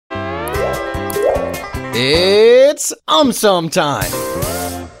It's AumSum time!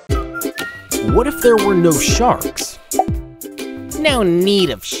 What if there were no sharks? No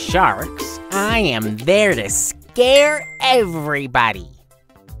need of sharks. I am there to scare everybody.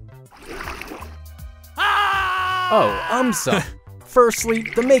 Oh, AumSum. Firstly,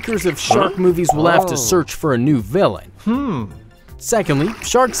 the makers of shark movies will have to search for a new villain. Secondly,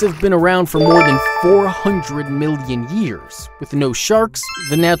 sharks have been around for more than 400 million years. With no sharks,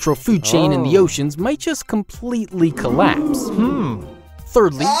 the natural food chain in the oceans might just completely collapse.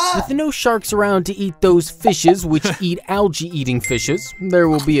 Thirdly, with no sharks around to eat those fishes which eat algae-eating fishes, there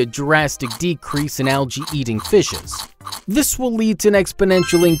will be a drastic decrease in algae-eating fishes. This will lead to an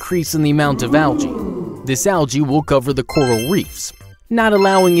exponential increase in the amount of algae. This algae will cover the coral reefs, not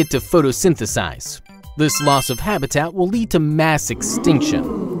allowing it to photosynthesize. This loss of habitat will lead to mass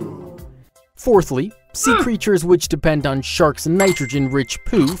extinction. Fourthly, sea creatures which depend on sharks' nitrogen-rich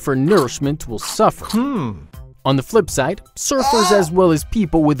poo for nourishment will suffer. On the flip side, surfers as well as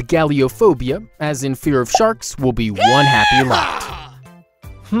people with galeophobia, as in fear of sharks, will be one happy lot.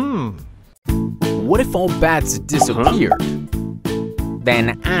 What if all bats disappeared?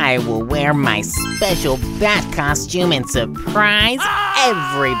 Then I will wear my special bat costume and surprise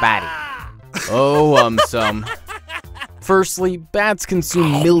everybody. Oh, AumSum. Firstly, bats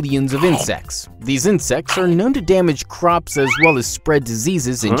consume millions of insects. These insects are known to damage crops as well as spread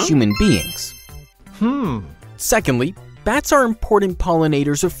diseases in human beings. Secondly, bats are important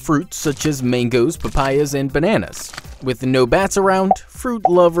pollinators of fruits such as mangoes, papayas, and bananas. With no bats around, fruit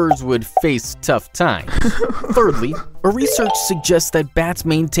lovers would face tough times. Thirdly, a research suggests that bats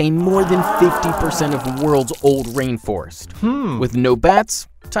maintain more than 50% of the world's old rainforest. With no bats,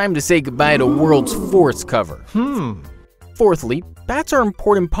 time to say goodbye to world's forest cover. Fourthly, bats are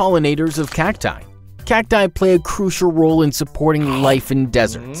important pollinators of cacti. Cacti play a crucial role in supporting life in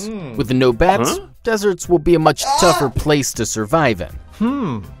deserts. With no bats, deserts will be a much tougher place to survive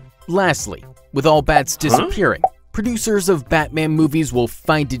in. Lastly, with all bats disappearing, producers of Batman movies will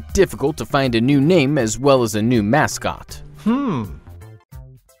find it difficult to find a new name as well as a new mascot.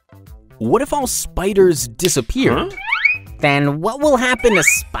 What if all spiders disappeared? Then what will happen to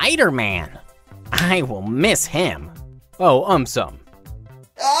Spider-Man? I will miss him. Oh, AumSum.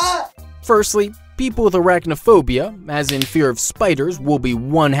 Firstly, people with arachnophobia, as in fear of spiders, will be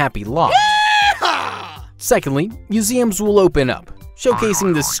one happy lot. Secondly, museums will open up,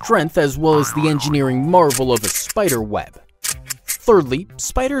 showcasing the strength as well as the engineering marvel of a spider web. Thirdly,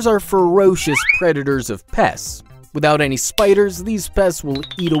 spiders are ferocious predators of pests. Without any spiders, these pests will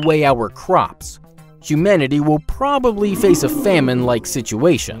eat away our crops. Humanity will probably face a famine-like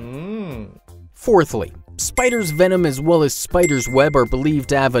situation. Fourthly, spiders' venom as well as spiders' web are believed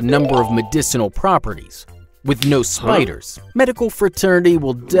to have a number of medicinal properties. With no spiders, medical fraternity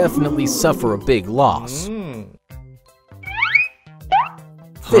will definitely suffer a big loss.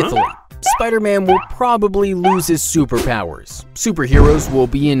 Fifthly, Spider-Man will probably lose his superpowers. Superheroes will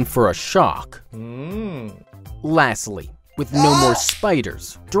be in for a shock. Lastly, with no more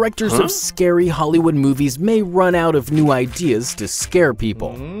spiders, directors of scary Hollywood movies may run out of new ideas to scare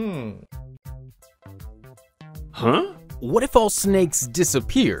people. What if all snakes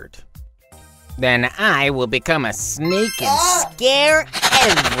disappeared? Then I will become a snake and scare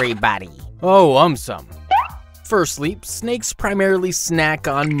everybody. Oh, AumSum. Firstly, snakes primarily snack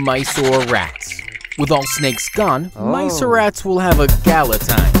on mice or rats. With all snakes gone, mice or rats will have a gala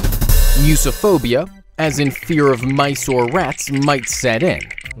time. Musophobia, as in fear of mice or rats, might set in.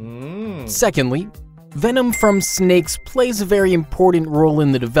 Secondly, venom from snakes plays a very important role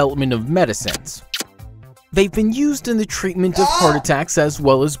in the development of medicines. They've been used in the treatment of heart attacks as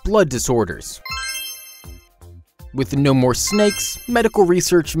well as blood disorders. With no more snakes, medical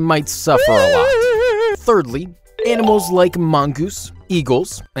research might suffer a lot. Thirdly, animals like mongoose,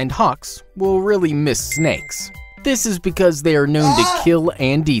 eagles, and hawks will really miss snakes. This is because they are known to kill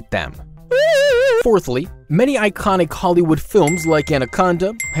and eat them. Fourthly, many iconic Hollywood films like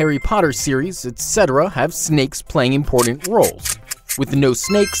Anaconda, Harry Potter series, etc. have snakes playing important roles. With no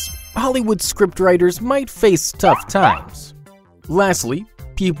snakes, Hollywood scriptwriters might face tough times. Lastly,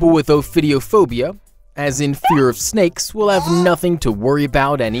 people with ophidiophobia, as in fear of snakes, will have nothing to worry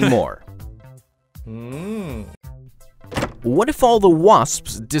about anymore. What if all the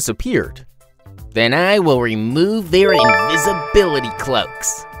wasps disappeared? Then I will remove their invisibility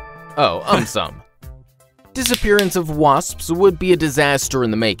cloaks. Oh, AumSum. Disappearance of wasps would be a disaster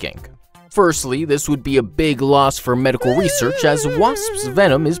in the making. Firstly, this would be a big loss for medical research as wasps'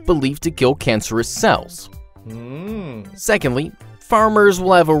 venom is believed to kill cancerous cells. Secondly, farmers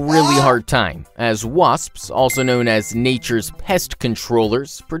will have a really hard time, as wasps, also known as nature's pest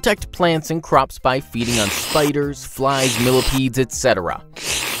controllers, protect plants and crops by feeding on spiders, flies, millipedes, etc.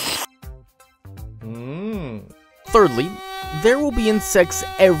 Thirdly, there will be insects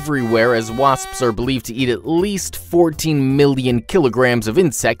everywhere, as wasps are believed to eat at least 14 million kilograms of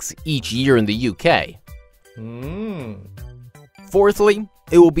insects each year in the UK. Fourthly,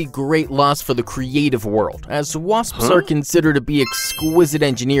 it will be great loss for the creative world, as wasps are considered to be exquisite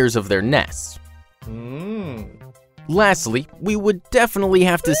engineers of their nests. Lastly, we would definitely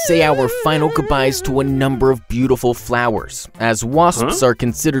have to say our final goodbyes to a number of beautiful flowers, as wasps are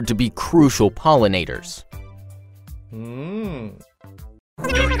considered to be crucial pollinators.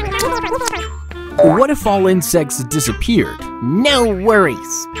 What if all insects disappeared? No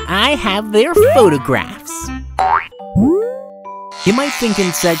worries, I have their photographs. You might think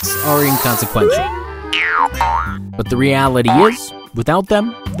insects are inconsequential, but the reality is, without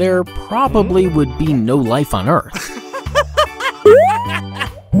them, there probably would be no life on Earth.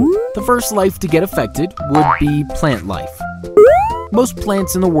 The first life to get affected would be plant life. Most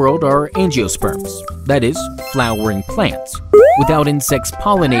plants in the world are angiosperms, that is, flowering plants. Without insects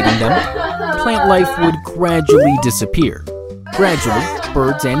pollinating them, plant life would gradually disappear. Gradually,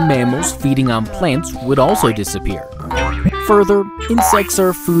 birds and mammals feeding on plants would also disappear. Further, insects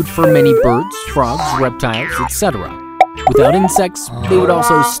are food for many birds, frogs, reptiles, etc. Without insects, they would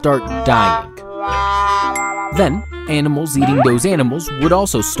also start dying. Then, animals eating those animals would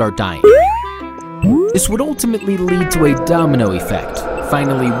also start dying. This would ultimately lead to a domino effect,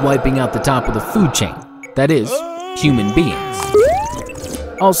 finally wiping out the top of the food chain, that is, human beings.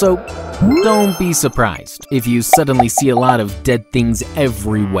 Also, don't be surprised if you suddenly see a lot of dead things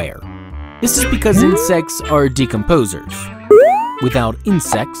everywhere. This is because insects are decomposers. Without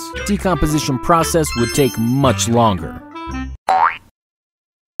insects, decomposition process would take much longer.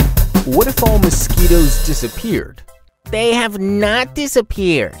 What if all mosquitoes disappeared? They have not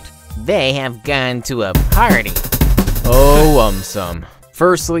disappeared. They have gone to a party. Oh, AumSum.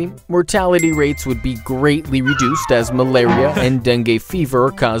 Firstly, mortality rates would be greatly reduced as malaria and dengue fever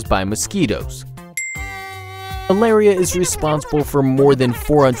are caused by mosquitoes. Malaria is responsible for more than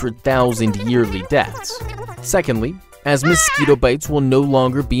 400,000 yearly deaths. Secondly, as mosquito bites will no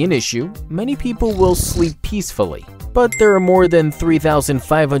longer be an issue, many people will sleep peacefully. But there are more than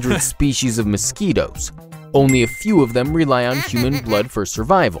 3,500 species of mosquitoes. Only a few of them rely on human blood for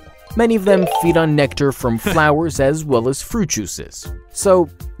survival. Many of them feed on nectar from flowers as well as fruit juices. So,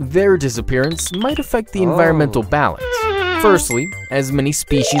 their disappearance might affect the environmental balance. Firstly, as many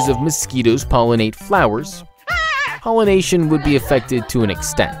species of mosquitoes pollinate flowers, pollination would be affected to an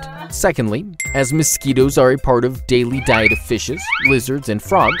extent. Secondly, as mosquitoes are a part of daily diet of fishes, lizards, and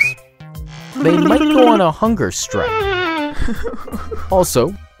frogs, they might go on a hunger strike.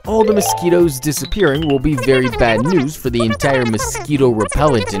 Also, all the mosquitoes disappearing will be very bad news for the entire mosquito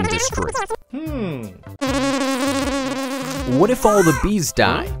repellent industry. What if all the bees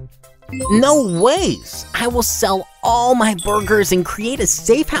die? No ways! I will sell all my burgers and create a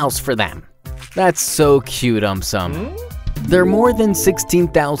safe house for them. That's so cute, AumSum. There are more than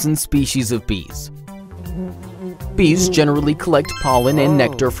 16,000 species of bees. Bees generally collect pollen and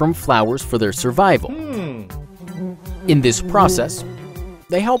nectar from flowers for their survival. In this process,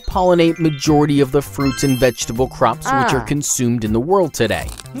 they help pollinate majority of the fruits and vegetable crops which are consumed in the world today.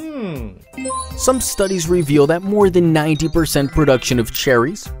 Some studies reveal that more than 90% production of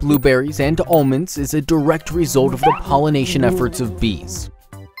cherries, blueberries, and almonds is a direct result of the pollination efforts of bees.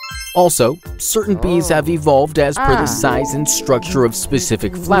 Also, certain bees have evolved as per the size and structure of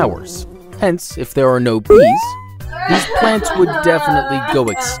specific flowers. Hence, if there are no bees, these plants would definitely go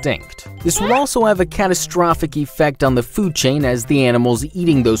extinct. This will also have a catastrophic effect on the food chain, as the animals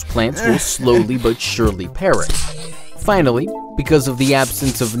eating those plants will slowly but surely perish. Finally, because of the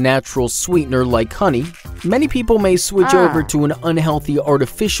absence of natural sweetener like honey, many people may switch over to an unhealthy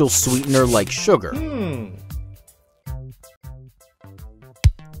artificial sweetener like sugar.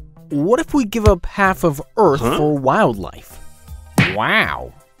 What if we give up half of Earth for wildlife?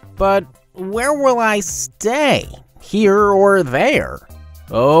 Wow. But where will I stay? Here or there?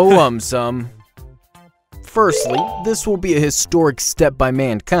 Oh, AumSum. Firstly, this will be a historic step by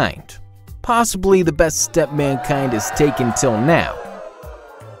mankind. Possibly the best step mankind has taken till now.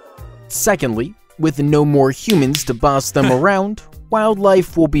 Secondly, with no more humans to boss them around,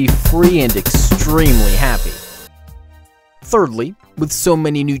 wildlife will be free and extremely happy. Thirdly, with so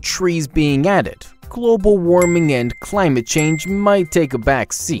many new trees being added, global warming and climate change might take a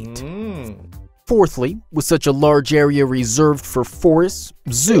back seat. Fourthly, with such a large area reserved for forests,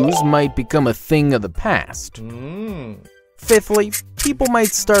 zoos might become a thing of the past. Fifthly, people might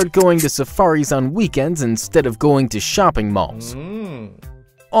start going to safaris on weekends instead of going to shopping malls.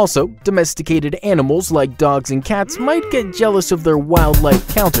 Also, domesticated animals like dogs and cats might get jealous of their wildlife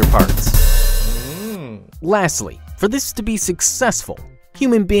counterparts. Lastly, for this to be successful,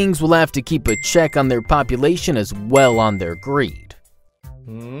 human beings will have to keep a check on their population as well on their greed.